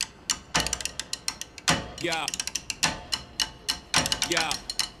Yeah. Yeah.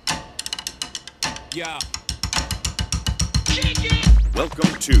 Yeah.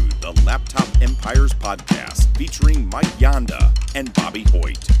 Welcome to the Laptop Empires podcast featuring Mike Yanda and Bobby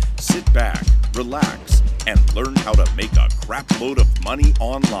Hoyt. Sit back, relax, and learn how to make a crap load of money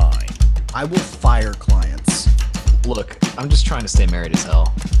online. I will fire clients. Look, I'm just trying to stay married as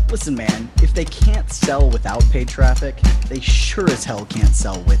hell. Listen, man, if they can't sell without paid traffic, they sure as hell can't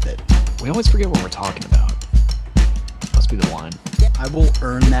sell with it. We always forget what we're talking about. Must be the wine. I will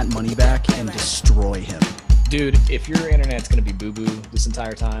earn that money back and destroy him. Dude, if your internet's going to be boo-boo this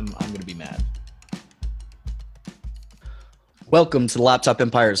entire time, I'm going to be mad. Welcome to the Laptop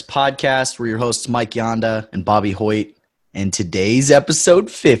Empires podcast. We're your hosts, Mike Yanda and Bobby Hoyt. And today's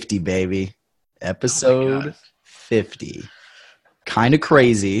episode 50, baby. Episode 50. Kind of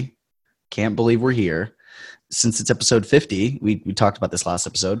crazy. Can't believe we're here. Since it's episode 50, we talked about this last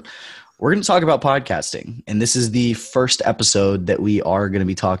episode. We're going to talk about podcasting. And this is the first episode that we are going to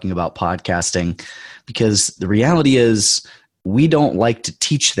be talking about podcasting, because the reality is we don't like to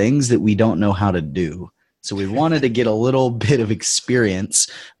teach things that we don't know how to do. So we wanted to get a little bit of experience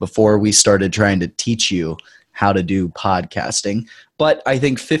before we started trying to teach you how to do podcasting. But I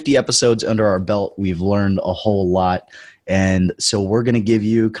think 50 episodes under our belt, we've learned a whole lot. And so we're going to give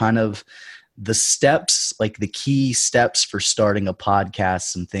you kind of the steps, like the key steps for starting a podcast,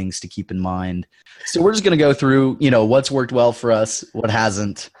 some things to keep in mind. So we're just going to go through, what's worked well for us, what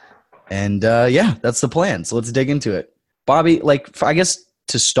hasn't. And that's the plan. So let's dig into it. Bobby, I guess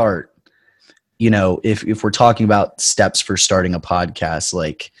to start, if we're talking about steps for starting a podcast,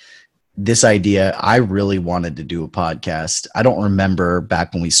 like this idea, I really wanted to do a podcast. I don't remember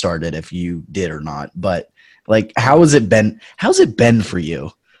back when we started if you did or not, but how's it been for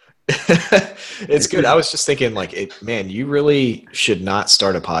you? It's good. I was just thinking, man, you really should not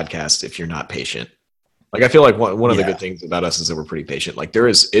start a podcast if you're not patient. I feel like one of the good things about us is that we're pretty patient.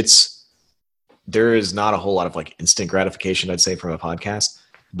 There is not a whole lot of instant gratification, I'd say, from a podcast.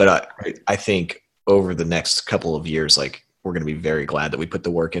 But I think over the next couple of years, we're going to be very glad that we put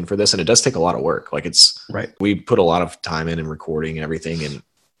the work in for this. And it does take a lot of work. We put a lot of time in recording and everything. And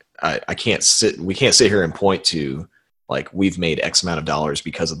we can't sit here and point to we've made X amount of dollars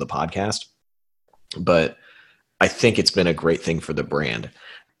because of the podcast. But I think it's been a great thing for the brand.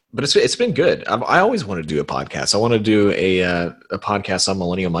 But it's been good. I always wanted to do a podcast. I want to do a podcast on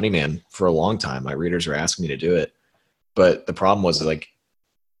Millennial Money Man for a long time. My readers are asking me to do it. But the problem was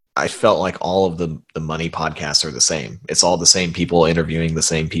I felt like all of the money podcasts are the same. It's all the same people interviewing the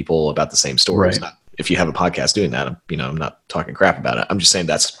same people about the same stories. Right. If you have a podcast doing that, I'm not talking crap about it. I'm just saying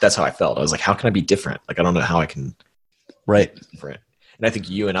that's how I felt. I was like, how can I be different? I don't know how I can. Right. Different. And I think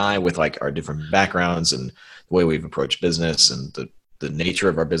you and I, with our different backgrounds and the way we've approached business and the nature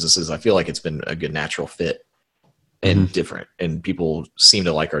of our businesses, I feel like it's been a good natural fit and different. And people seem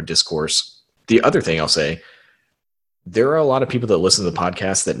to like our discourse. The other thing I'll say, there are a lot of people that listen to the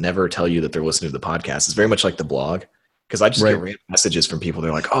podcast that never tell you that they're listening to the podcast. It's very much like the blog, because I just get random messages from people.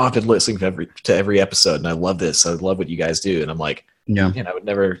 They're like, "Oh, I've been listening to every episode, and I love this. I love what you guys do." And I'm like, "Yeah, man, I would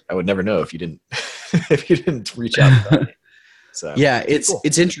never know if you didn't reach out to me." So yeah,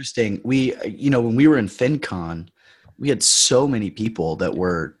 it's interesting. We, when we were in FinCon, we had so many people that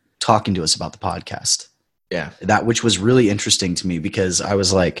were talking to us about the podcast. Yeah, which was really interesting to me, because I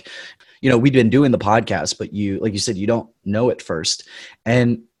was like, we'd been doing the podcast, but like you said, you don't know it first.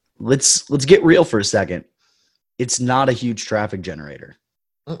 And let's get real for a second. It's not a huge traffic generator.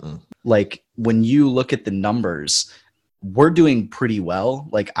 When you look at the numbers, we're doing pretty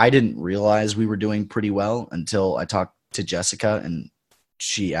well. I didn't realize we were doing pretty well until I talked to Jessica and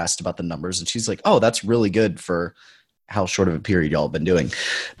she asked about the numbers, and she's like, "Oh, that's really good for how short of a period y'all have been doing."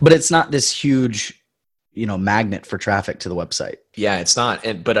 But it's not this huge, magnet for traffic to the website. Yeah, it's not.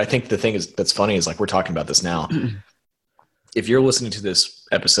 But I think the thing that's funny is we're talking about this now. If you're listening to this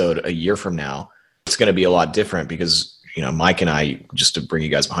episode a year from now, it's going to be a lot different, because, Mike and I, just to bring you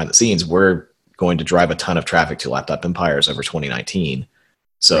guys behind the scenes, we're going to drive a ton of traffic to Laptop Empires over 2019.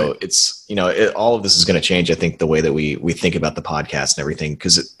 So it's, all of this is going to change, I think, the way that we think about the podcast and everything,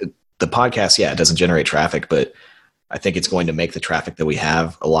 because the podcast, it doesn't generate traffic, but I think it's going to make the traffic that we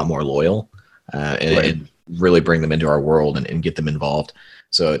have a lot more loyal and really bring them into our world and get them involved.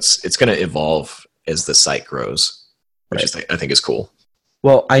 So it's going to evolve as the site grows, which I think is cool.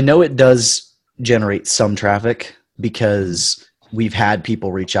 Well, I know it does generate some traffic because we've had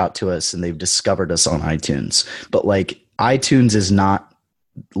people reach out to us and they've discovered us on iTunes, but iTunes is not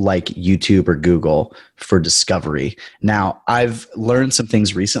like YouTube or Google for discovery. Now, I've learned some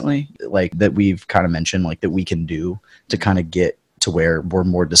things recently, that we've kind of mentioned, that we can do to kind of get to where we're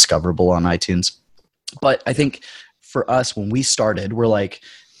more discoverable on iTunes. But I think for us, when we started, we're like,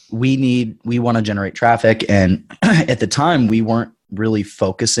 we want to generate traffic. And at the time we weren't really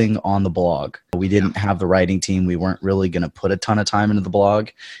focusing on the blog. We didn't have the writing team. We weren't really going to put a ton of time into the blog,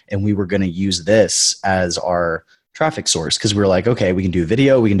 and we were going to use this as our traffic source. Cause we were like, okay, we can do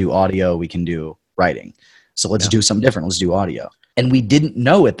video, we can do audio, we can do writing. So let's do something different. Let's do audio. And we didn't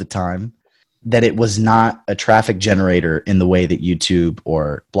know at the time that it was not a traffic generator in the way that YouTube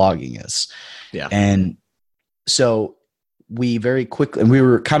or blogging is. Yeah. And so we very quickly, and we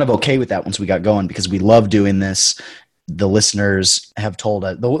were kind of okay with that once we got going, because we love doing this. The listeners have told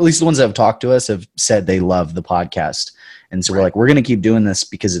us, at least the ones that have talked to us have said they love the podcast. And so we're like, we're going to keep doing this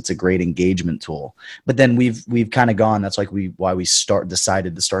because it's a great engagement tool. But then we've kind of gone, that's like why we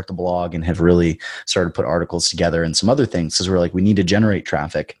decided to start the blog and have really started to put articles together and some other things. Because we're like, we need to generate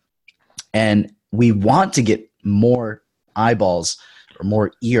traffic, and we want to get more eyeballs or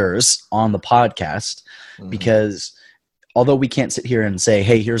more ears on the podcast, because although we can't sit here and say,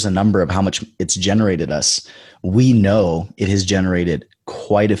 hey, here's a number of how much it's generated us, we know it has generated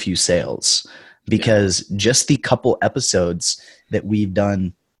quite a few sales, because just the couple episodes that we've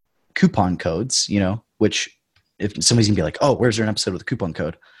done coupon codes, which if somebody's gonna be like, oh, where's there an episode with a coupon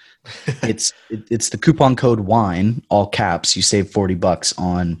code? It's the coupon code WINE, all caps. You save $40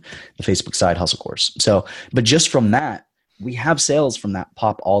 on the Facebook side hustle course. So, but just from that, we have sales from that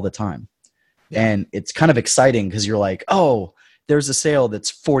pop all the time. And it's kind of exciting because you're like, oh, there's a sale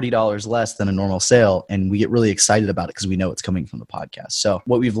that's $40 less than a normal sale. And we get really excited about it because we know it's coming from the podcast. So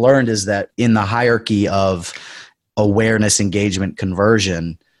what we've learned is that in the hierarchy of awareness, engagement,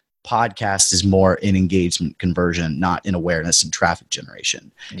 conversion, podcast is more in engagement conversion, not in awareness and traffic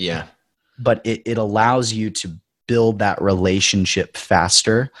generation. Yeah. But it allows you to build that relationship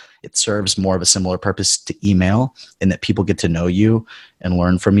faster. It serves more of a similar purpose to email, in that people get to know you and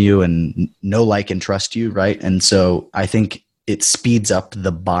learn from you and know, like, and trust you. Right. And so I think it speeds up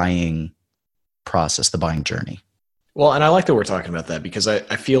the buying process, the buying journey. Well, and I like that we're talking about that, because I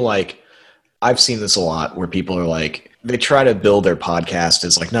feel like I've seen this a lot where people are like, they try to build their podcast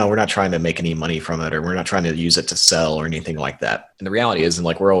as like, no, we're not trying to make any money from it, or we're not trying to use it to sell or anything like that. And the reality is, and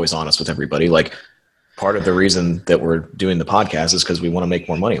like, we're always honest with everybody, like, part of the reason that we're doing the podcast is because we want to make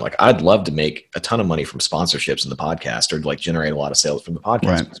more money. Like, I'd love to make a ton of money from sponsorships in the podcast, or like generate a lot of sales from the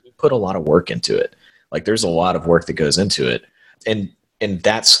podcast, because we put a lot of work into it. Like, there's a lot of work that goes into it. And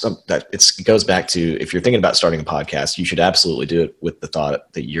it goes back to, if you're thinking about starting a podcast, you should absolutely do it with the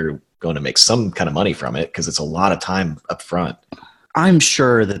thought that you're going to make some kind of money from it, because it's a lot of time up front. I'm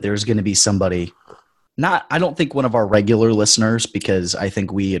sure that there's going to be somebody, I don't think one of our regular listeners, because I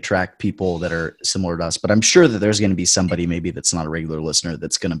think we attract people that are similar to us, but I'm sure that there's going to be somebody maybe that's not a regular listener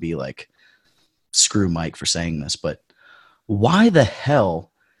that's going to be like, screw Mike for saying this, but why the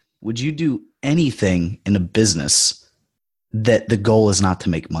hell would you do anything in a business that the goal is not to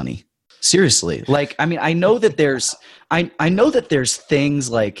make money? Seriously. Like, I mean, I know that there's things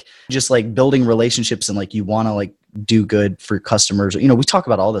like just like building relationships, and like you want to like do good for customers. We talk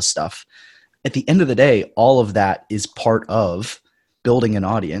about all this stuff. At the end of the day, all of that is part of building an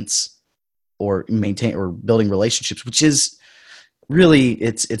audience or building relationships, which is really,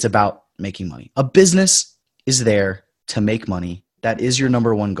 it's about making money. A business is there to make money. That is your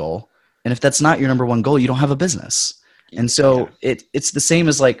number one goal. And if that's not your number one goal, you don't have a business. And so it's the same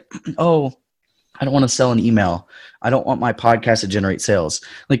as like, oh, I don't want to sell an email. I don't want my podcast to generate sales.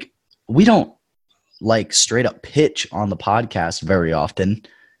 Like, we don't like straight up pitch on the podcast very often,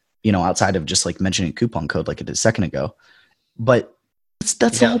 outside of just like mentioning coupon code like I did a second ago. But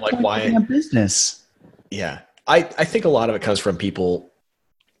that's the whole point of being a business. Yeah. I think a lot of it comes from people.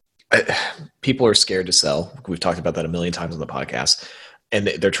 People are scared to sell. We've talked about that a million times on the podcast, and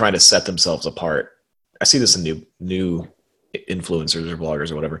they're trying to set themselves apart. I see this in new influencers or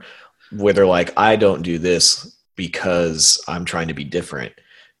bloggers or whatever, where they're like, I don't do this because I'm trying to be different.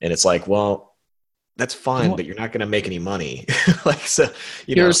 And it's like, well, that's fine, but you're not going to make any money. Like, so,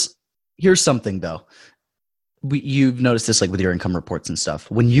 here's something though. You've noticed this like with your income reports and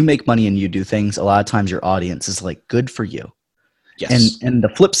stuff. When you make money and you do things, a lot of times your audience is like, good for you. Yes. And the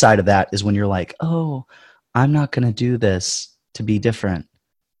flip side of that is when you're like, oh, I'm not going to do this to be different.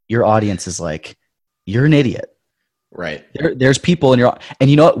 Your audience is like, you're an idiot. Right. There's people in and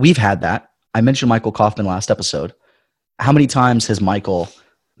you know what? We've had that. I mentioned Michael Kaufman last episode. How many times has Michael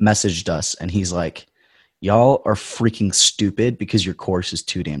messaged us and he's like, y'all are freaking stupid because your course is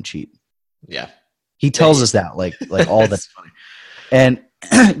too damn cheap. Yeah. He tells us that like all the time. And,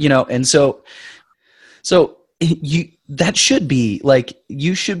 and so that should be like,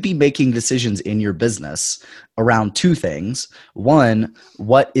 you should be making decisions in your business around two things. One,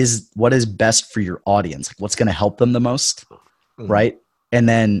 what is best for your audience? Like, what's going to help them the most, right? And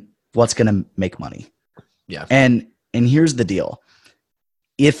then what's going to make money. Yeah. And here's the deal.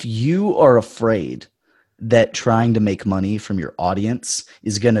 If you are afraid that trying to make money from your audience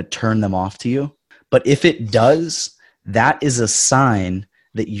is going to turn them off to you, but if it does, that is a sign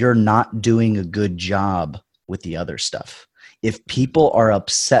that you're not doing a good job with the other stuff. If people are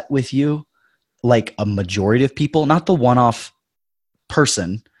upset with you, like a majority of people, not the one-off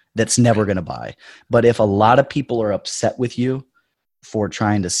person that's never going to buy, but if a lot of people are upset with you for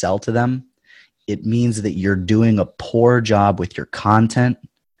trying to sell to them, it means that you're doing a poor job with your content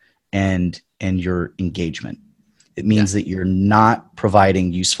and your engagement. It means that you're not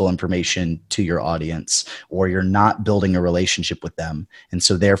providing useful information to your audience, or you're not building a relationship with them. And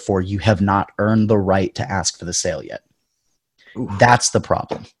so therefore you have not earned the right to ask for the sale yet. Ooh. That's the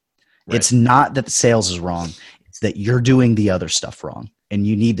problem. Right. It's not that the sales is wrong. It's that you're doing the other stuff wrong. And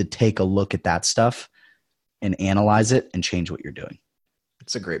you need to take a look at that stuff and analyze it and change what you're doing.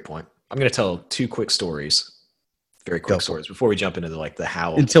 That's a great point. I'm going to tell two quick stories. Very quick stories before we jump into the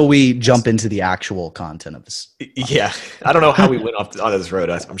how. Until we jump into the actual content of this. Yeah. I don't know how we went off on this road.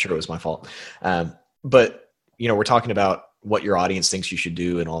 I'm sure it was my fault. But, we're talking about what your audience thinks you should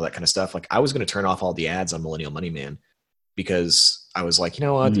do and all that kind of stuff. Like, I was going to turn off all the ads on Millennial Money Man because I was like, you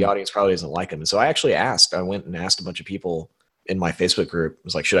know what? The audience probably doesn't like them. And so I actually I went and asked a bunch of people in my Facebook group. I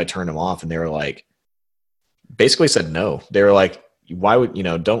was like, should I turn them off? And they were like, basically said no. They were like, why would,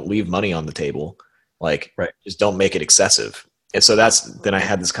 don't leave money on the table. Like, just don't make it excessive. And so then I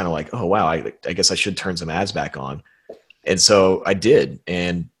had this kind of like, oh, wow, I guess I should turn some ads back on. And so I did,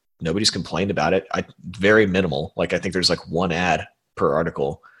 and nobody's complained about it. Very minimal. Like, I think there's like one ad per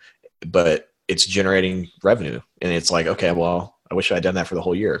article, but it's generating revenue. And it's like, okay, well, I wish I had done that for the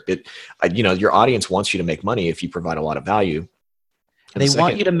whole year. Your audience wants you to make money if you provide a lot of value. And they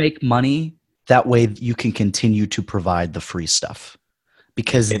want you to make money. That way you can continue to provide the free stuff,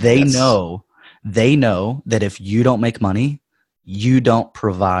 because they know that if you don't make money, you don't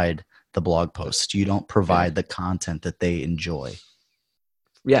provide the blog post, you don't provide the content that they enjoy.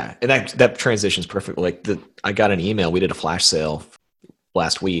 Yeah. And that transitions perfectly. Like, I got an email. We did a flash sale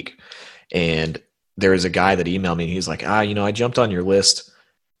last week, and there was a guy that emailed me. He's like, I jumped on your list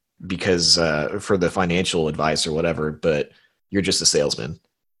because for the financial advice or whatever, but you're just a salesman.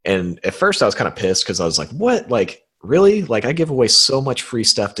 And at first I was kind of pissed because I was like, what? Like, really? Like, I give away so much free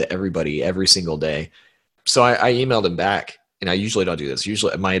stuff to everybody every single day. So I emailed him back, and I usually don't do this.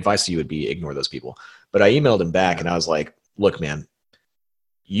 Usually my advice to you would be ignore those people. But I emailed him back, and I was like, look, man,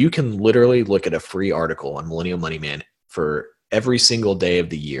 you can literally look at a free article on Millennial Money Man for every single day of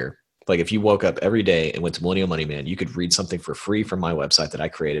the year. Like, if you woke up every day and went to Millennial Money Man, you could read something for free from my website that I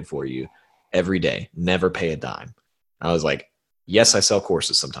created for you every day. Never pay a dime. I was like, yes, I sell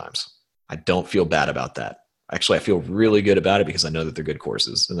courses sometimes. I don't feel bad about that. Actually, I feel really good about it because I know that they're good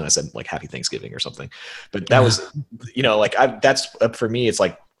courses. And then I said, like, Happy Thanksgiving or something. But that was, that's for me. It's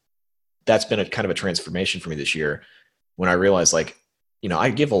like, that's been a kind of a transformation for me this year when I realized, like, I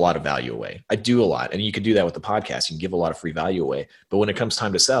give a lot of value away. I do a lot. And you can do that with the podcast. You can give a lot of free value away. But when it comes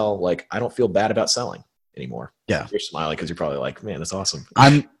time to sell, like, I don't feel bad about selling anymore. Yeah. You're smiling because you're probably like, man, that's awesome.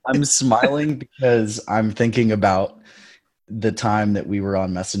 I'm smiling because I'm thinking about the time that we were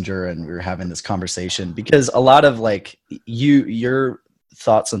on Messenger and we were having this conversation, because a lot of like your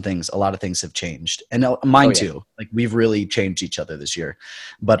thoughts on things, a lot of things have changed, and mine too. Like, we've really changed each other this year.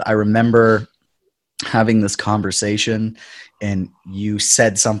 But I remember having this conversation and you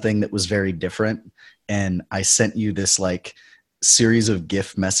said something that was very different. And I sent you this like series of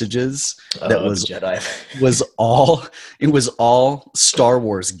GIF messages that was all Star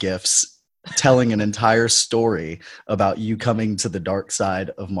Wars GIFs, telling an entire story about you coming to the dark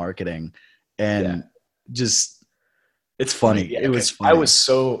side of marketing. And just, it's funny. Yeah, it was funny. I was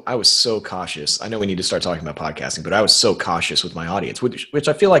so cautious. I know we need to start talking about podcasting, but I was so cautious with my audience, which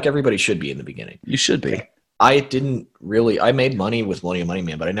I feel like everybody should be in the beginning. You should be. I made money with Millennial Money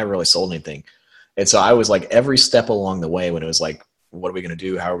Man, but I never really sold anything. And so I was like, every step along the way, when it was like, what are we going to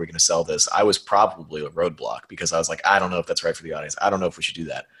do? How are we going to sell this? I was probably a roadblock because I was like, I don't know if that's right for the audience. I don't know if we should do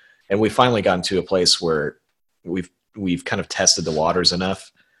that. And we finally gotten to a place where we've kind of tested the waters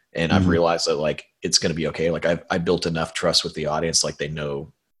enough, and I've realized that, like, it's going to be okay. Like, I built enough trust with the audience. Like, they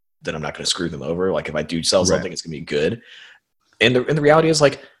know that I'm not going to screw them over. Like, if I do sell something, it's going to be good. And the reality is,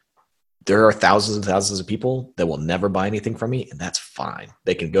 like, there are thousands and thousands of people that will never buy anything from me, and that's fine.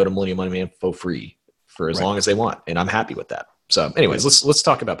 They can go to Millennial Money Man for free for as long as they want, and I'm happy with that. So anyways, let's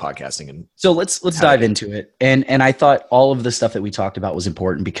talk about podcasting. And so let's dive into it. And I thought all of the stuff that we talked about was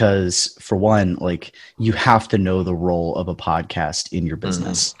important because, for one, like, you have to know the role of a podcast in your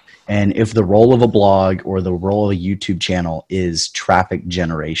business. And if the role of a blog or the role of a YouTube channel is traffic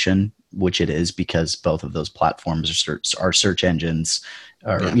generation, which it is because both of those platforms are search engines,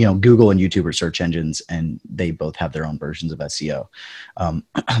 or Google and YouTube are search engines, and they both have their own versions of SEO.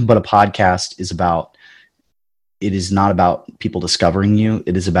 But a podcast is not about people discovering you.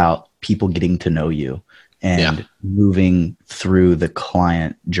 It is about people getting to know you and moving through the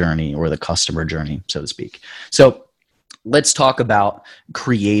client journey or the customer journey, so to speak. So let's talk about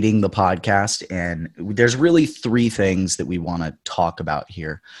creating the podcast. And there's really 3 things that we want to talk about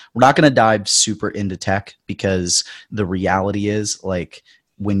here. We're not going to dive super into tech because the reality is, like,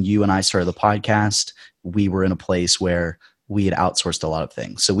 when you and I started the podcast, we were in a place where we had outsourced a lot of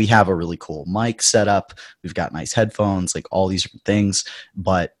things. So we have a really cool mic set up. We've got nice headphones, like all these different things.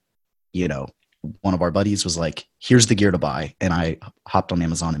 But, one of our buddies was like, here's the gear to buy. And I hopped on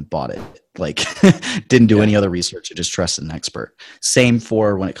Amazon and bought it. Like, didn't do any other research. I just trusted an expert. Same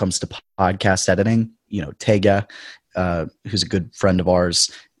for when it comes to podcast editing. Tega, who's a good friend of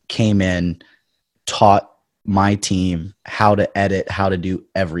ours, came in, taught my team how to edit, how to do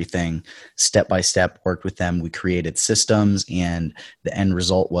everything step by step, worked with them. We created systems, and the end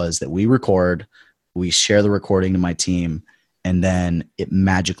result was that we record, we share the recording to my team, and then it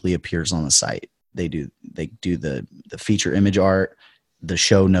magically appears on the site. They do the feature image art, the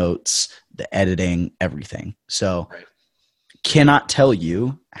show notes, the editing, everything. So cannot tell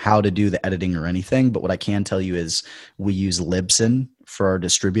you how to do the editing or anything, but what I can tell you is we use Libsyn for our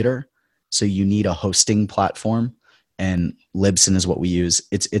distributor. So you need a hosting platform, and Libsyn is what we use.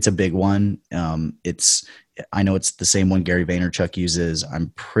 It's a big one. I know it's the same one Gary Vaynerchuk uses.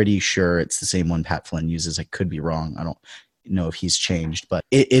 I'm pretty sure it's the same one Pat Flynn uses. I could be wrong. I don't know if he's changed, but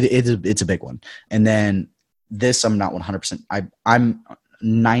it's a big one. And then this, I'm not 100%. I'm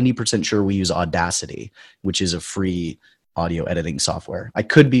 90% sure we use Audacity, which is a free audio editing software. I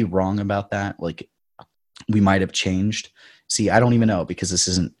could be wrong about that. Like, we might have changed. See, I don't even know because this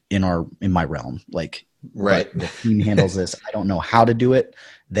isn't in my realm. Like, right. The team handles this. I don't know how to do it.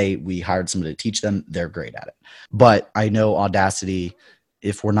 We hired somebody to teach them. They're great at it. But I know Audacity,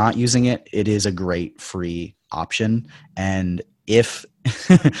 if we're not using it, it is a great free option. And if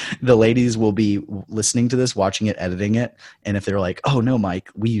the ladies will be listening to this, watching it, editing it, and if they're like, oh no, Mike,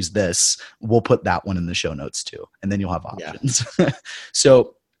 we use this, we'll put that one in the show notes too. And then you'll have options.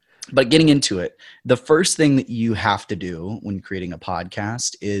 So, but getting into it, the first thing that you have to do when creating a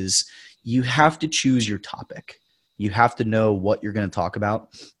podcast is you have to choose your topic. You have to know what you're going to talk about,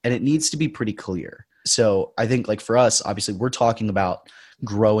 and it needs to be pretty clear. So I think, like, for us, obviously we're talking about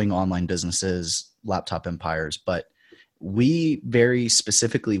growing online businesses, laptop empires, but we very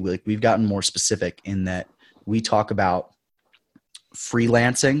specifically, we've gotten more specific in that we talk about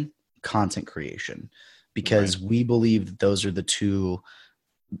freelancing, content creation, because we believe that those are the 2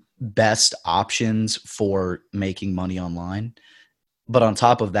 best options for making money online. But on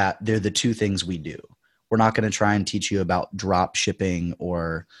top of that, they're the 2 things we do. We're not going to try and teach you about drop shipping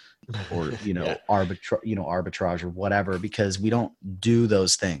or arbitrage or whatever, because we don't do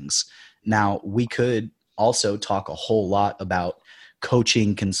those things. Now, we could also talk a whole lot about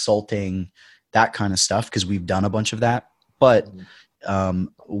coaching, consulting, that kind of stuff, because we've done a bunch of that. But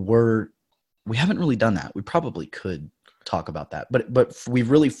we haven't really done that. We probably could talk about that, but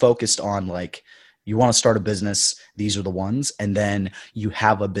we've really focused on, like, you want to start a business, these are the ones, and then you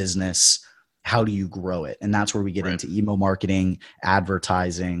have a business, how do you grow it? And that's where we get into email marketing,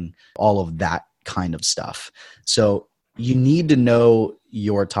 advertising, all of that kind of stuff. So you need to know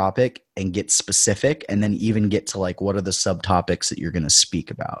your topic and get specific, and then even get to, like, what are the subtopics that you're going to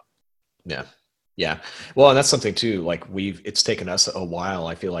speak about. Yeah. Well, and that's something too, like, it's taken us a while,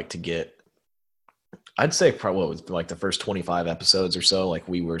 I feel like, to get, I'd say probably, it was like the first 25 episodes or so, like,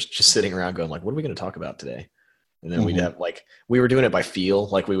 we were just sitting around going, like, what are we going to talk about today? And then we'd have, like, we were doing it by feel.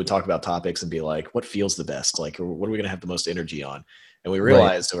 Like, we would talk about topics and be like, what feels the best? Like, what are we going to have the most energy on? And we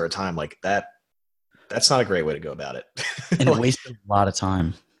realized over time, like, that's not a great way to go about it. And it wasted a lot of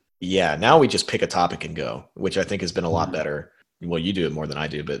time. Yeah. Now we just pick a topic and go, which I think has been a lot better. Well, you do it more than I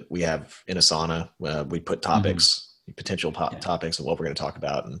do, but we have in Asana, we put topics, potential topics of what we're going to talk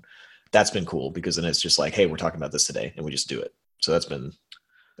about. And that's been cool, because then it's just like, hey, we're talking about this today, and we just do it. So that's been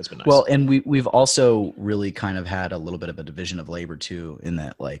nice. Well, and we've also really kind of had a little bit of a division of labor too, in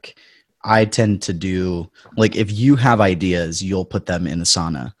that, like, I tend to do, like, if you have ideas, you'll put them in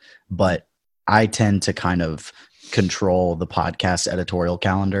Asana, but I tend to kind of control the podcast editorial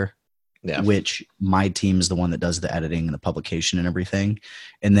calendar. which my team is the one that does the editing and the publication and everything.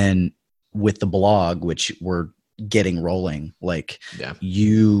 And then with the blog, which we're getting rolling, like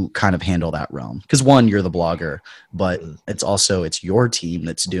you kind of handle that realm. Because one, you're the blogger, but it's your team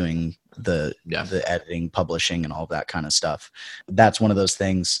that's doing the editing, publishing, and all that kind of stuff. That's one of those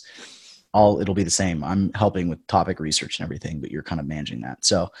things. It'll be the same. I'm helping with topic research and everything, but you're kind of managing that.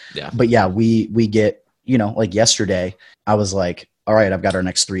 So, but yeah, we get, like yesterday I was like, all right, I've got our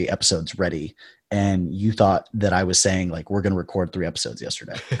next 3 episodes ready. And you thought that I was saying like, we're going to record 3 episodes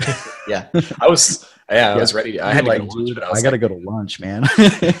yesterday. I was ready. I had to go to lunch, but I got to go to lunch, man.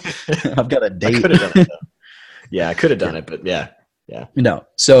 I've got a date. I could have done it though. I could have done it, but yeah. No.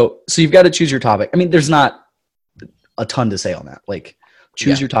 So you've got to choose your topic. I mean, there's not a ton to say on that. Like,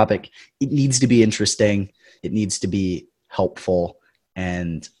 choose your topic. It needs to be interesting. It needs to be helpful.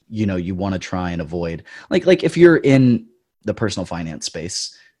 And, you want to try and avoid like if you're in the personal finance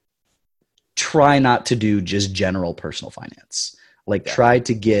space, try not to do just general personal finance. Like try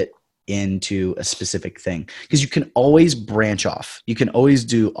to get into a specific thing, because you can always branch off. You can always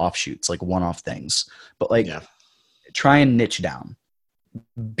do offshoots, like one-off things, but try and niche down.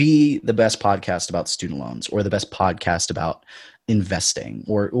 Be the best podcast about student loans, or the best podcast about investing,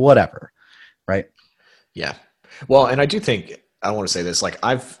 or whatever. Right. Yeah. Well, and I do think, I want to say this, like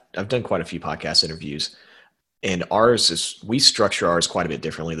I've done quite a few podcast interviews, and we structure ours quite a bit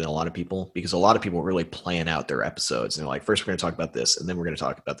differently than a lot of people, because a lot of people really plan out their episodes and they're like, first we're going to talk about this, and then we're going to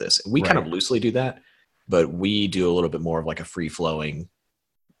talk about this. And we kind of loosely do that, but we do a little bit more of like a free flowing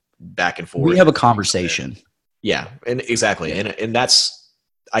back and forth. We have a conversation. Yeah. And exactly. And that's,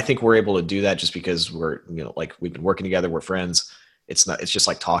 I think we're able to do that just because we're, like we've been working together. We're friends. It's just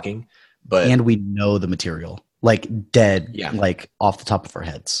like talking, and we know the material like dead, like off the top of our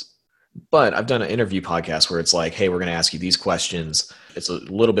heads. But I've done an interview podcast where it's like, hey, we're going to ask you these questions. It's a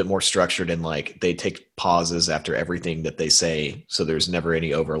little bit more structured, and like they take pauses after everything that they say, so there's never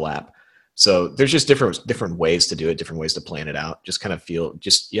any overlap. So there's just different ways to do it, different ways to plan it out. Just kind of you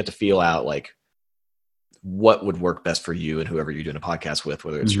have to feel out like what would work best for you and whoever you're doing a podcast with,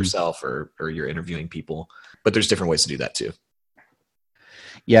 whether it's yourself or you're interviewing people. But there's different ways to do that too.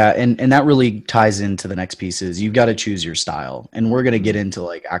 Yeah. And that really ties into the next piece is you've got to choose your style. And we're going to get into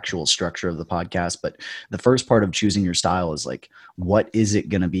like actual structure of the podcast. But the first part of choosing your style is like, what is it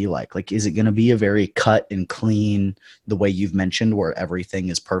going to be like? Like, is it going to be a very cut and clean, the way you've mentioned, where everything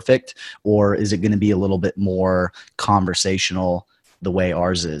is perfect? Or is it going to be a little bit more conversational, the way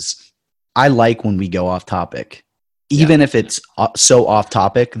ours is? I like when we go off topic, even if it's so off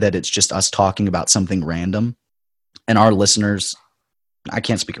topic that it's just us talking about something random, and our listeners, I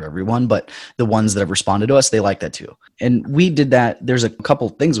can't speak for everyone, but the ones that have responded to us, they like that too. And we did that. There's a couple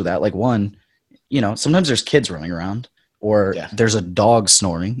things with that. Like one, sometimes there's kids running around, or there's a dog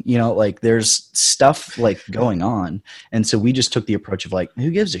snoring, like there's stuff like going on. And so we just took the approach of like,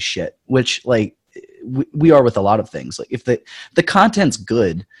 who gives a shit? Which like we are with a lot of things. Like if the content's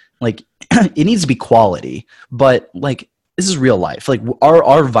good, like it needs to be quality, but like this is real life. Like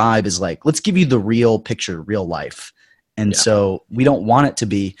our vibe is like, let's give you the real picture, real life. And so we don't want it to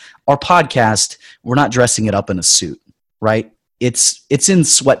be our podcast. We're not dressing it up in a suit, right? It's in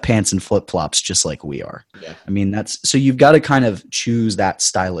sweatpants and flip flops, just like we are. Yeah. I mean, so you've got to kind of choose that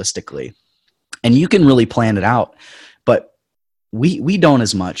stylistically, and you can really plan it out, but we don't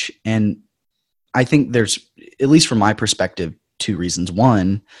as much. And I think there's, at least from my perspective, 2 reasons.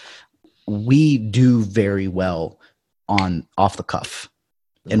 One, we do very well off the cuff.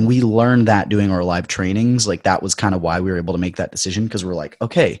 And we learned that doing our live trainings. Like that was kind of why we were able to make that decision, because we're like,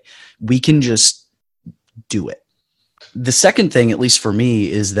 okay, we can just do it. The second thing, at least for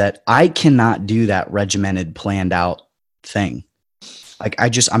me, is that I cannot do that regimented, planned out thing. Like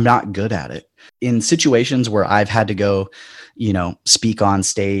I'm not good at it. In situations where I've had to go, speak on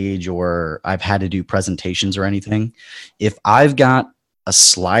stage, or I've had to do presentations or anything, if I've got a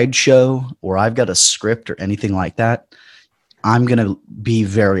slideshow or I've got a script or anything like that, I'm going to be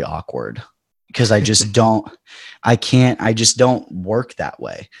very awkward, because I just don't work that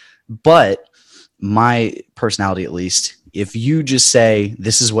way. But my personality, at least, if you just say,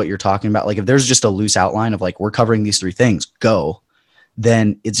 this is what you're talking about, like if there's just a loose outline of like, we're covering these 3 things, go,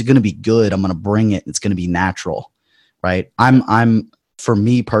 then it's going to be good. I'm going to bring it. It's going to be natural. Right. I'm for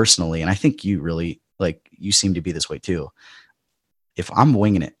me personally, and I think you really, like, you seem to be this way too. If I'm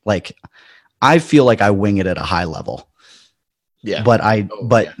winging it, like I feel like I wing it at a high level. Yeah.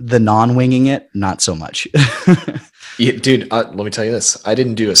 But the non-winging it, not so much. Yeah, dude, let me tell you this. I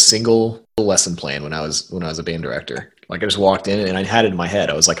didn't do a single lesson plan when I was a band director. Like I just walked in and I had it in my head.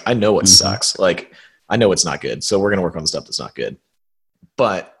 I was like, I know what sucks. Like I know it's not good. So we're going to work on the stuff that's not good.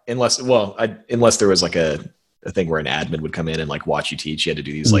 But unless there was like a thing where an admin would come in and like watch you teach. You had to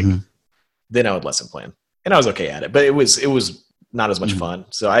do these like, then I would lesson plan, and I was okay at it, but it was not as much fun.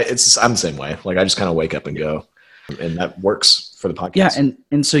 So I'm the same way. Like I just kind of wake up and go, and that works for the podcast. Yeah.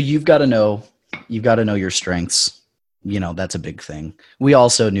 And so you've got to know your strengths. You know, that's a big thing. We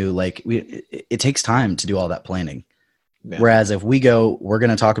also knew like it takes time to do all that planning. Yeah. Whereas if we go, we're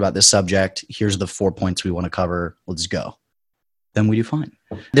going to talk about this subject. Here's the 4 points we want to cover. Let's go. Then we do fine.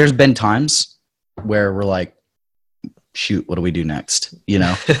 There's been times where we're like, shoot, what do we do next? You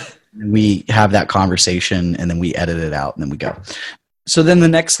know, we have that conversation and then we edit it out and then we go. So then the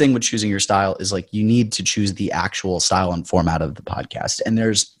next thing with choosing your style is like, you need to choose the actual style and format of the podcast. And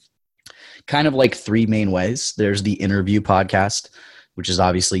there's kind of like 3 main ways. There's the interview podcast, which is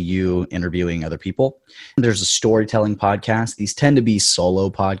obviously you interviewing other people. There's a storytelling podcast. These tend to be solo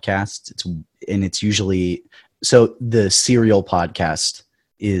podcasts. It's usually, so the Serial podcast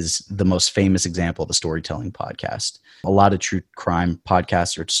is the most famous example of a storytelling podcast. A lot of true crime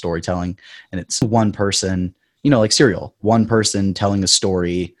podcasts are storytelling, and it's one person, you know, like Serial, one person telling a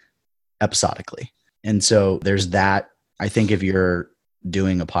story episodically. And so there's that. I think if you're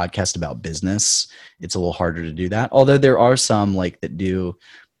doing a podcast about business, it's a little harder to do that. Although there are some like that do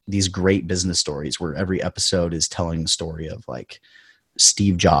these great business stories where every episode is telling the story of like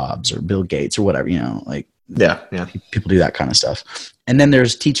Steve Jobs or Bill Gates or whatever, you know, like yeah. People do that kind of stuff. And then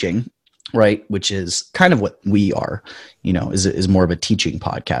there's teaching, right? Which is kind of what we are, you know, is more of a teaching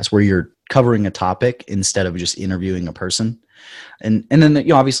podcast where you're covering a topic instead of just interviewing a person. And then, you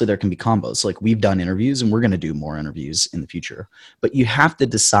know, obviously there can be combos. Like we've done interviews and we're going to do more interviews in the future, but you have to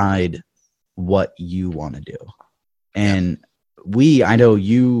decide what you want to do. And I know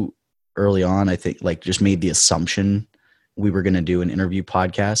you early on, I think like just made the assumption we were going to do an interview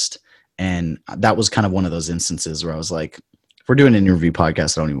podcast. And that was kind of one of those instances where I was like, if we're doing an interview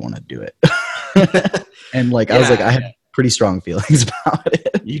podcast, I don't even want to do it. And like, I was like, I had pretty strong feelings about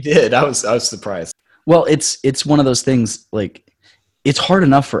it. You did. I was surprised. Well, it's one of those things like it's hard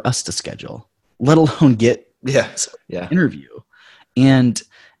enough for us to schedule, let alone get interview. And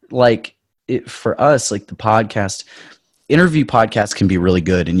like for us, like the interview podcasts can be really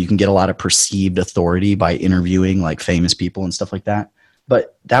good and you can get a lot of perceived authority by interviewing like famous people and stuff like that.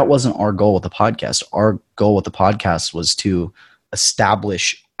 But that wasn't our goal with the podcast. Our goal with the podcast was to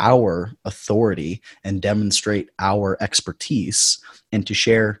establish our authority and demonstrate our expertise and to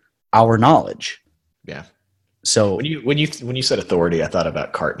share our knowledge. Yeah. So when you said authority, I thought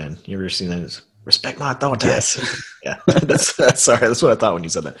about Cartman. You ever seen that? Respect my authority. Yes. Yeah. That's what I thought when you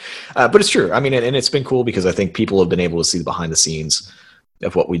said that. But it's true. I mean, and it's been cool because I think people have been able to see the behind the scenes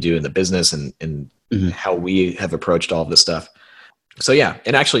of what we do in the business and how we have approached all of this stuff. So yeah.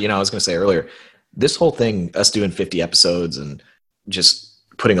 And actually, you know, I was going to say earlier, this whole thing, us doing 50 episodes and just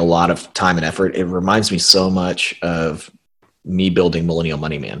putting a lot of time and effort, it reminds me so much of me building Millennial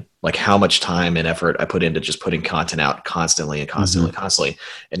Money Man, like how much time and effort I put into just putting content out constantly,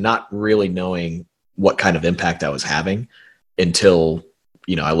 and not really knowing what kind of impact I was having until,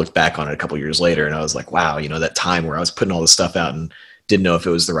 you know, I looked back on it a couple of years later and I was like, wow, you know, that time where I was putting all this stuff out and didn't know if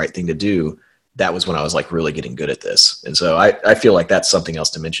it was the right thing to do. That was when I was like really getting good at this. And so I feel like that's something else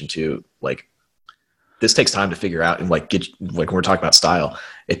to mention too. Like this takes time to figure out and like when we're talking about style,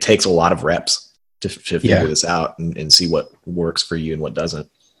 it takes a lot of reps to figure this out and see what works for you and what doesn't.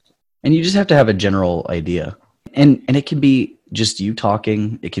 And you just have to have a general idea. And it can be just you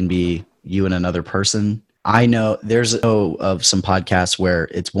talking. It can be you and another person. I know there's of some podcasts where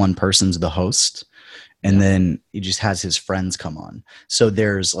it's one person's the host and then he just has his friends come on. So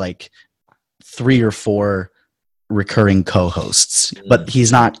there's like 3 or 4 recurring co-hosts, but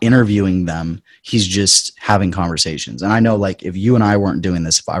he's not interviewing them. He's just having conversations. And I know like if you and I weren't doing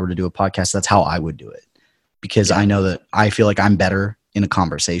this, if I were to do a podcast, that's how I would do it because I know that I feel like I'm better in a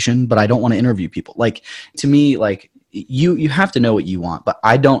conversation, but I don't want to interview people. Like to me, like you have to know what you want, but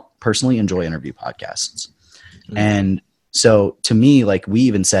I don't personally enjoy interview podcasts. And so to me, like we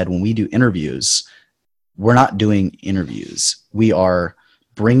even said, when we do interviews, we're not doing interviews. We are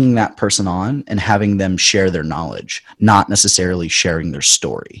bringing that person on and having them share their knowledge, not necessarily sharing their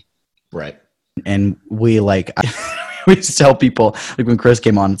story. Right. And we like, we used to tell people like when Chris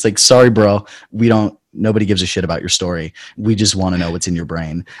came on, it's like, sorry, bro, nobody gives a shit about your story. We just want to know what's in your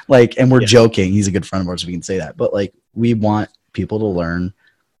brain. Like, and we're joking. He's a good friend of ours. So we can say that, but like, we want people to learn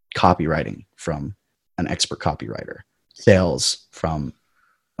copywriting from an expert copywriter, sales from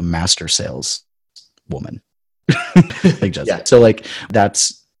a master sales woman. Like Jessica. So like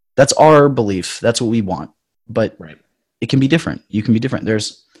that's our belief. That's what we want. But it can be different. You can be different.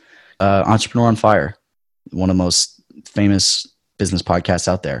 There's Entrepreneur on Fire, one of the most famous business podcasts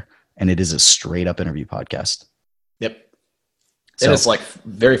out there, and it is a straight up interview podcast. Yep. And it's like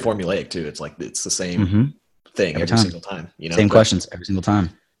very formulaic too. It's like it's the same thing every single time. Same questions every single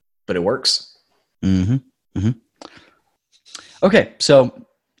time. But it works. Okay, so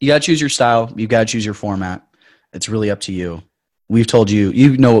you got to choose your style. You got to choose your format. It's really up to you. We've told you,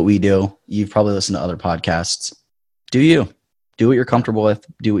 you know what we do. You've probably listened to other podcasts. Do you? Do what you're comfortable with.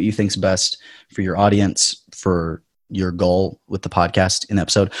 Do what you think's best for your audience, for your goal with the podcast in the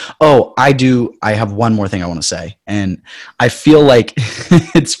episode. Oh, I have one more thing I want to say. And I feel like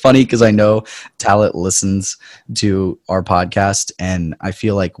it's funny because I know Talit listens to our podcast, and I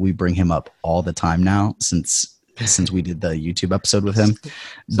feel like we bring him up all the time now since we did the YouTube episode with him.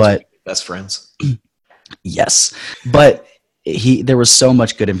 But best friends. Yes. But there was so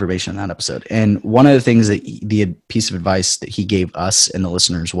much good information in that episode. And one of the things that the piece of advice that he gave us and the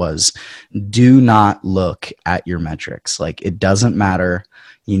listeners was, do not look at your metrics. Like, it doesn't matter.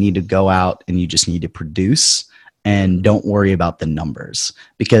 You need to go out and you just need to produce, and don't worry about the numbers,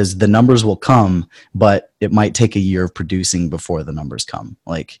 because the numbers will come, but it might take a year of producing before the numbers come.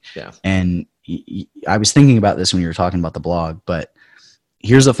 And I was thinking about this when you were talking about the blog, but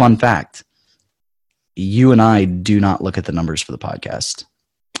here's a fun fact. You and I do not look at the numbers for the podcast.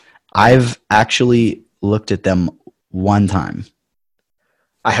 I've actually looked at them one time.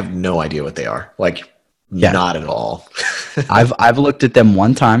 I have no idea what they are. Not at all. I've looked at them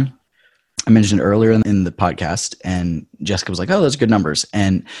one time. I mentioned earlier in the podcast, and Jessica was like, "Oh, those are good numbers."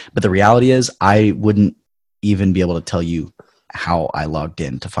 But the reality is, I wouldn't even be able to tell you how I logged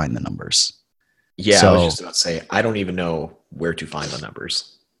in to find the numbers. Yeah, I was just about to say, I don't even know where to find the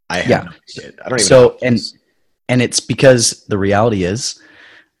numbers. I don't even know. And it's because the reality is,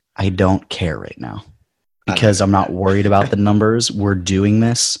 I don't care right now, because I'm not worried about the numbers. We're doing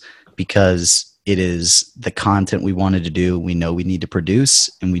this because it is the content we wanted to do. We know we need to produce,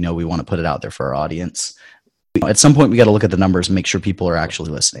 and we know we want to put it out there for our audience. At some point, we got to look at the numbers and make sure people are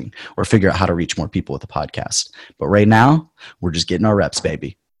actually listening, or figure out how to reach more people with the podcast. But right now, we're just getting our reps,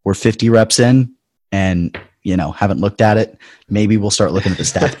 baby. We're 50 reps in, and haven't looked at it. Maybe we'll start looking at the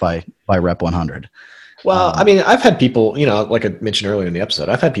stats by rep 100. Well, I mean, I've had people, like I mentioned earlier in the episode,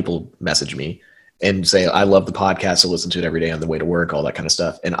 I've had people message me and say, I love the podcast. I listen to it every day on the way to work, all that kind of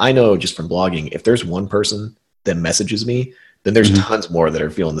stuff. And I know just from blogging, if there's one person that messages me, then there's tons more that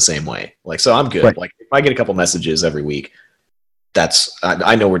are feeling the same way. So I'm good. Right. If I get a couple messages every week,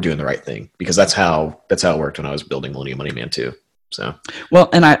 I know we're doing the right thing, because that's how it worked when I was building Millennial Money Man too. So, well,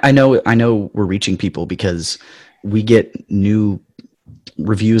 and I know we're reaching people because we get new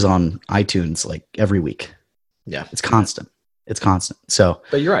reviews on iTunes every week. Yeah, it's constant. So,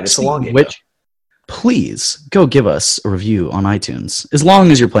 but you're right. It's a long game. Please go give us a review on iTunes, as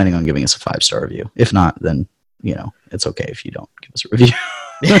long as you're planning on giving us a 5-star review. If not, then it's okay if you don't give us a review.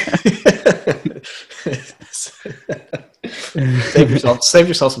 Save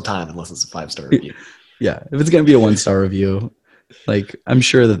yourself some time, unless it's a 5-star review. Yeah, if it's gonna be a 1-star review. I'm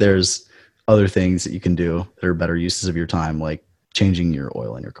sure that there's other things that you can do that are better uses of your time, like changing your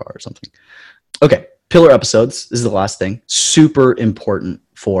oil in your car or something. Okay, pillar episodes. This is the last thing. Super important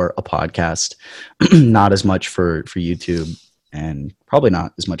for a podcast. Not as much for YouTube, and probably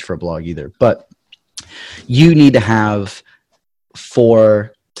not as much for a blog either. But you need to have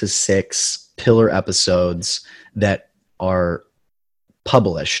 4 to 6 pillar episodes that are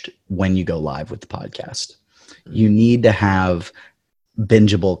published when you go live with the podcast. You need to have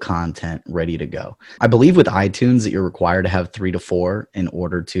bingeable content ready to go. I believe with iTunes that you're required to have 3 to 4 in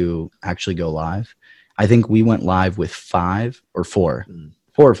order to actually go live. I think we went live with 5 or 4.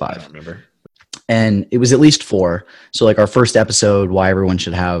 4 or 5. I don't remember. And it was at least 4. So our first episode, why everyone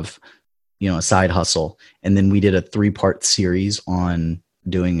should have, a side hustle. And then we did a 3-part series on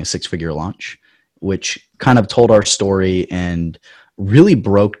doing a 6-figure launch, which kind of told our story and really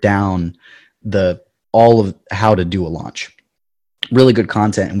broke down all of how to do a launch. Really good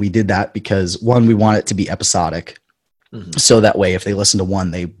content. And we did that because, one, we want it to be episodic. So that way, if they listen to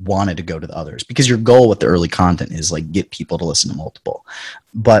one, they wanted to go to the others, because your goal with the early content is get people to listen to multiple.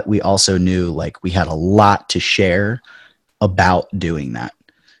 But we also knew we had a lot to share about doing that.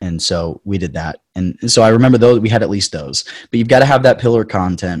 And so we did that. And so I remember we had at least those, but you've got to have that pillar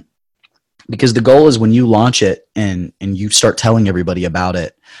content, because the goal is when you launch it and you start telling everybody about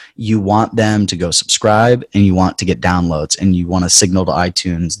it, you want them to go subscribe, and you want to get downloads, and you want to signal to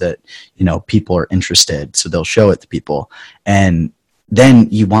iTunes that, people are interested. So they'll show it to people. And then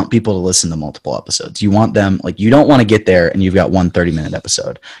you want people to listen to multiple episodes. You want them, you don't want to get there and you've got one 30-minute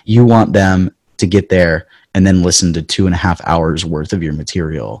episode. You want them to get there and then listen to 2.5 hours worth of your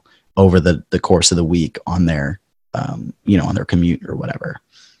material over the course of the week on their on their commute or whatever.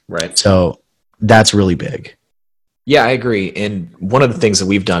 Right. So that's really big. Yeah, I agree. And one of the things that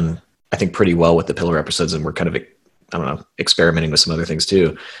we've done, I think, pretty well with the pillar episodes, and we're kind of, I don't know, experimenting with some other things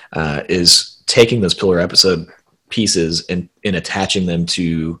too, is taking those pillar episode pieces and attaching them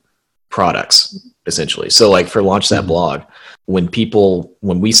to products, essentially. So like for Launch That Blog, when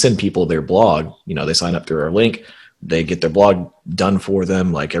we send people their blog, they sign up through our link, they get their blog done for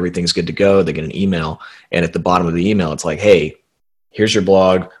them, like everything's good to go, they get an email, and at the bottom of the email, it's like, hey, here's your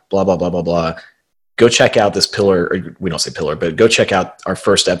blog, blah, blah, blah, blah, blah. Go check out this pillar, or we don't say pillar, but go check out our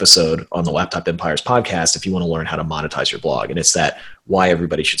first episode on the Laptop Empires podcast if you want to learn how to monetize your blog. And it's that why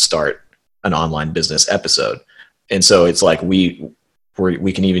everybody should start an online business episode. And so it's like we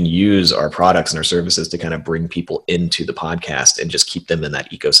can even use our products and our services to kind of bring people into the podcast and just keep them in that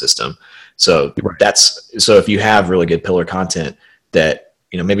ecosystem. So so if you have really good pillar content that,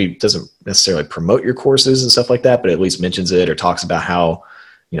 maybe doesn't necessarily promote your courses and stuff like that, but at least mentions it or talks about how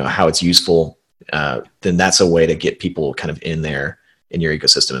it's useful, then that's a way to get people kind of in there in your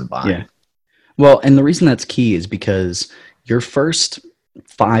ecosystem and buying. Yeah. Well, and the reason that's key is because your first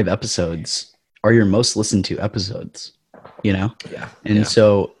 5 episodes are your most listened to episodes, Yeah. And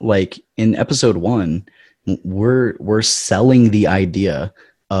so like in episode 1, we're selling the idea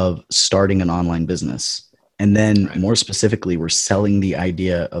of starting an online business. And then more specifically, we're selling the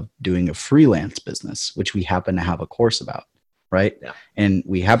idea of doing a freelance business, which we happen to have a course about. Right. Yeah. And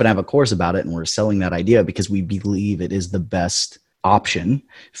we happen to have a course about it, and we're selling that idea because we believe it is the best option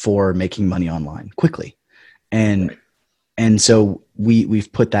for making money online quickly. And so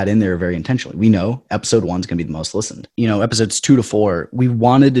we've put that in there very intentionally. We know episode 1 is going to be the most listened. Episodes 2 to 4, we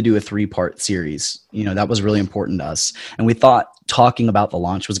wanted to do a 3-part series. That was really important to us. And we thought talking about the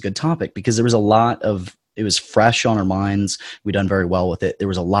launch was a good topic because there was it was fresh on our minds. We'd done very well with it. There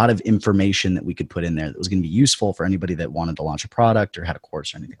was a lot of information that we could put in there that was going to be useful for anybody that wanted to launch a product or had a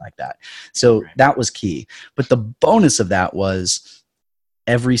course or anything like that. So that was key. But the bonus of that was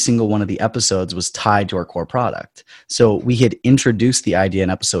every single one of the episodes was tied to our core product. So we had introduced the idea in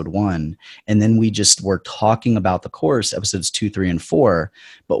episode 1, and then we just were talking about the course, episodes 2, 3, and 4,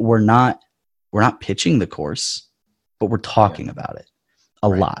 but we're not pitching the course, but we're talking about it a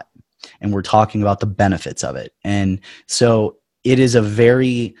lot. And we're talking about the benefits of it. And so it is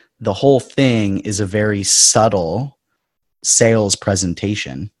the whole thing is a very subtle sales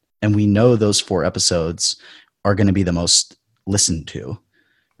presentation. And we know those 4 episodes are going to be the most listened to,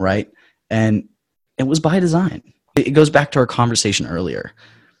 right? And it was by design. It goes back to our conversation earlier.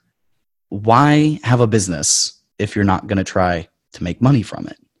 Why have a business if you're not going to try to make money from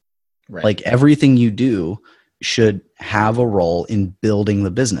it? Right. Like everything you do should have a role in building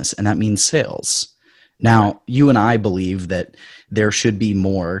the business, and that means sales. Now, you and I believe that there should be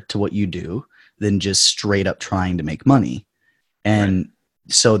more to what you do than just straight up trying to make money. And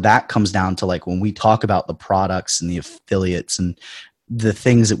so that comes down to like when we talk about the products and the affiliates and the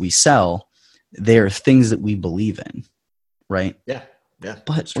things that we sell, they're things that we believe in, right? Yeah.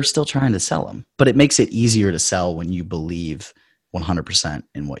 But we're still trying to sell them. But it makes it easier to sell when you believe 100%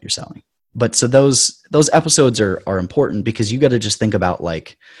 in what you're selling. But so those episodes are important because you got to just think about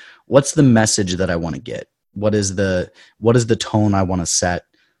like, what's the message that I want to get? What is the tone I want to set?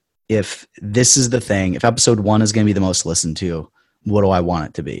 If this is the thing, if episode 1 is going to be the most listened to, what do I want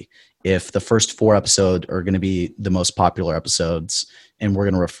it to be? If the first 4 episodes are going to be the most popular episodes and we're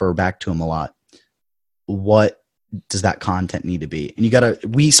going to refer back to them a lot, what does that content need to be?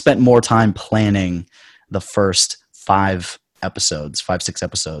 And we spent more time planning the first 5, 6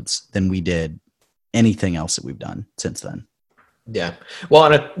 episodes than we did anything else that we've done since then. Yeah.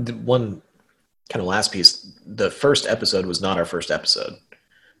 Well, and one kind of last piece, the first episode was not our first episode.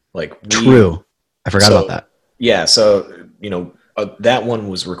 True. I forgot about that. Yeah. So, that one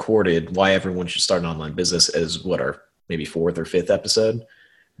was recorded, Why Everyone Should Start an Online Business, as our maybe 4th or 5th episode,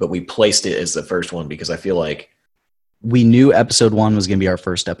 but we placed it as the first one because I feel like we knew episode 1 was going to be our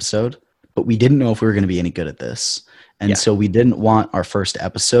first episode, but we didn't know if we were going to be any good at this. And so we didn't want our first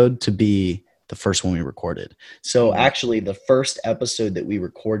episode to be the first one we recorded. So actually the first episode that we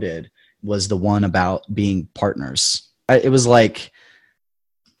recorded was the one about being partners. It was like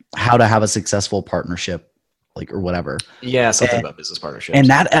how to have a successful partnership, or whatever. Yeah, something about business partnerships. And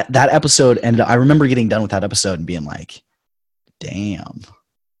that episode, and I remember getting done with that episode and being like, damn.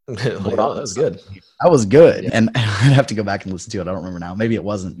 Wow, that was good. That was good. And I'd have to go back and listen to it. I don't remember now. Maybe it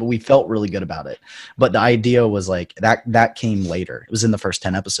wasn't, but we felt really good about it. But the idea was like that came later. It was in the first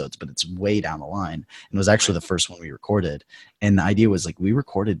 10 episodes, but it's way down the line. And it was actually the first one we recorded. And the idea was like we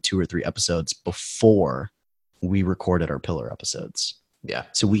recorded 2 or 3 episodes before we recorded our pillar episodes. Yeah.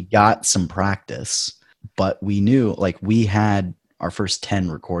 So we got some practice but we knew like we had our first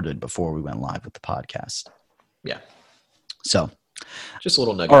 10 recorded before we went live with the podcast. Yeah. So just a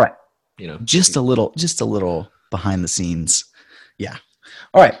little nugget. All right. You know, just a little behind the scenes. Yeah.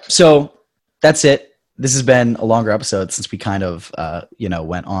 All right. So that's it. This has been a longer episode since we kind of,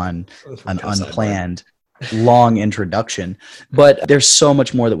 went on an unplanned long introduction, but there's so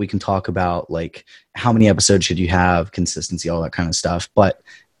much more that we can talk about, like how many episodes should you have, consistency, all that kind of stuff. But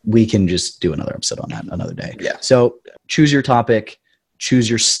we can just do another episode on that another day. Yeah. So choose your topic, choose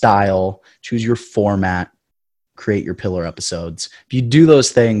your style, choose your format, create your pillar episodes. If you do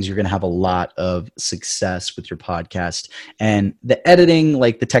those things, you're going to have a lot of success with your podcast. And the editing,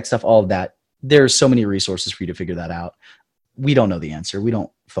 like the tech stuff, all of that, there's so many resources for you to figure that out. We don't know the answer. We don't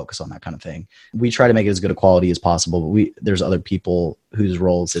focus on that kind of thing. We try to make it as good a quality as possible, but there's other people whose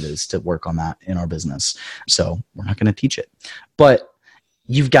roles it is to work on that in our business. So we're not going to teach it, but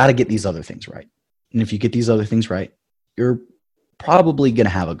you've got to get these other things right. And if you get these other things right, you're probably going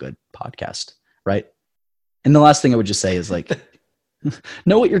to have a good podcast, right? And the last thing I would just say is like,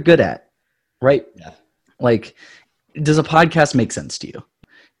 know what you're good at, right? Yeah. Like, does a podcast make sense to you?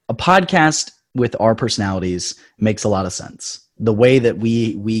 A podcast with our personalities makes a lot of sense. The way that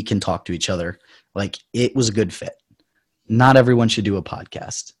we can talk to each other, like it was a good fit. Not everyone should do a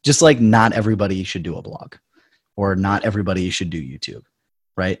podcast, just like not everybody should do a blog or not everybody should do YouTube,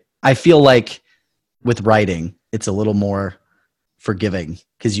 right? I feel like with writing, it's a little more forgiving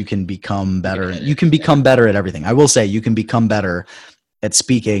because you can become better. You can become better at everything. I will say you can become better at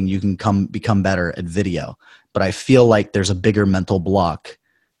speaking. You can become better at video, but I feel like there's a bigger mental block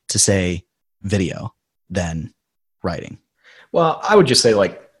to say video than writing. Well, I would just say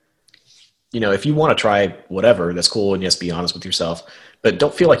like, if you want to try whatever, that's cool. And yes, be honest with yourself, but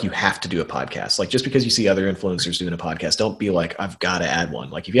don't feel like you have to do a podcast. Like just because you see other influencers doing a podcast, don't be like, I've got to add one.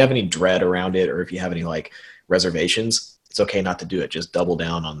 Like if you have any dread around it, or if you have any like reservations, it's okay not to do it. Just double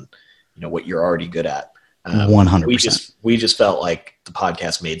down on, what you're already good at. 100%. We just felt like the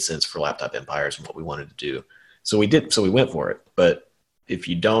podcast made sense for Laptop Empires and what we wanted to do. So we did. So we went for it. But if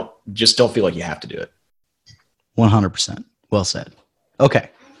you don't feel like you have to do it. 100%. Well said. Okay.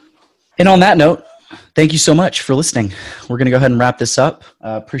 And on that note, thank you so much for listening. We're going to go ahead and wrap this up.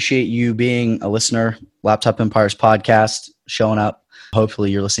 Appreciate you being a listener. Laptop Empires podcast, showing up.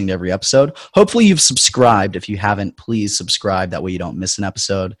 Hopefully you're listening to every episode. Hopefully you've subscribed. If you haven't, please subscribe. That way you don't miss an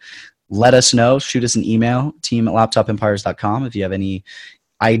episode. Let us know. Shoot us an email, team@laptopempires.com, if you have any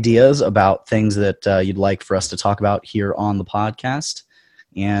ideas about things that you'd like for us to talk about here on the podcast.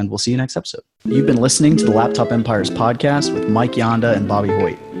 And we'll see you next episode. You've been listening to the Laptop Empires podcast with Mike Yonda and Bobby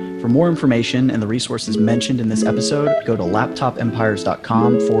Hoyt. For more information and the resources mentioned in this episode, go to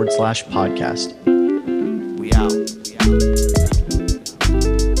laptopempires.com/podcast.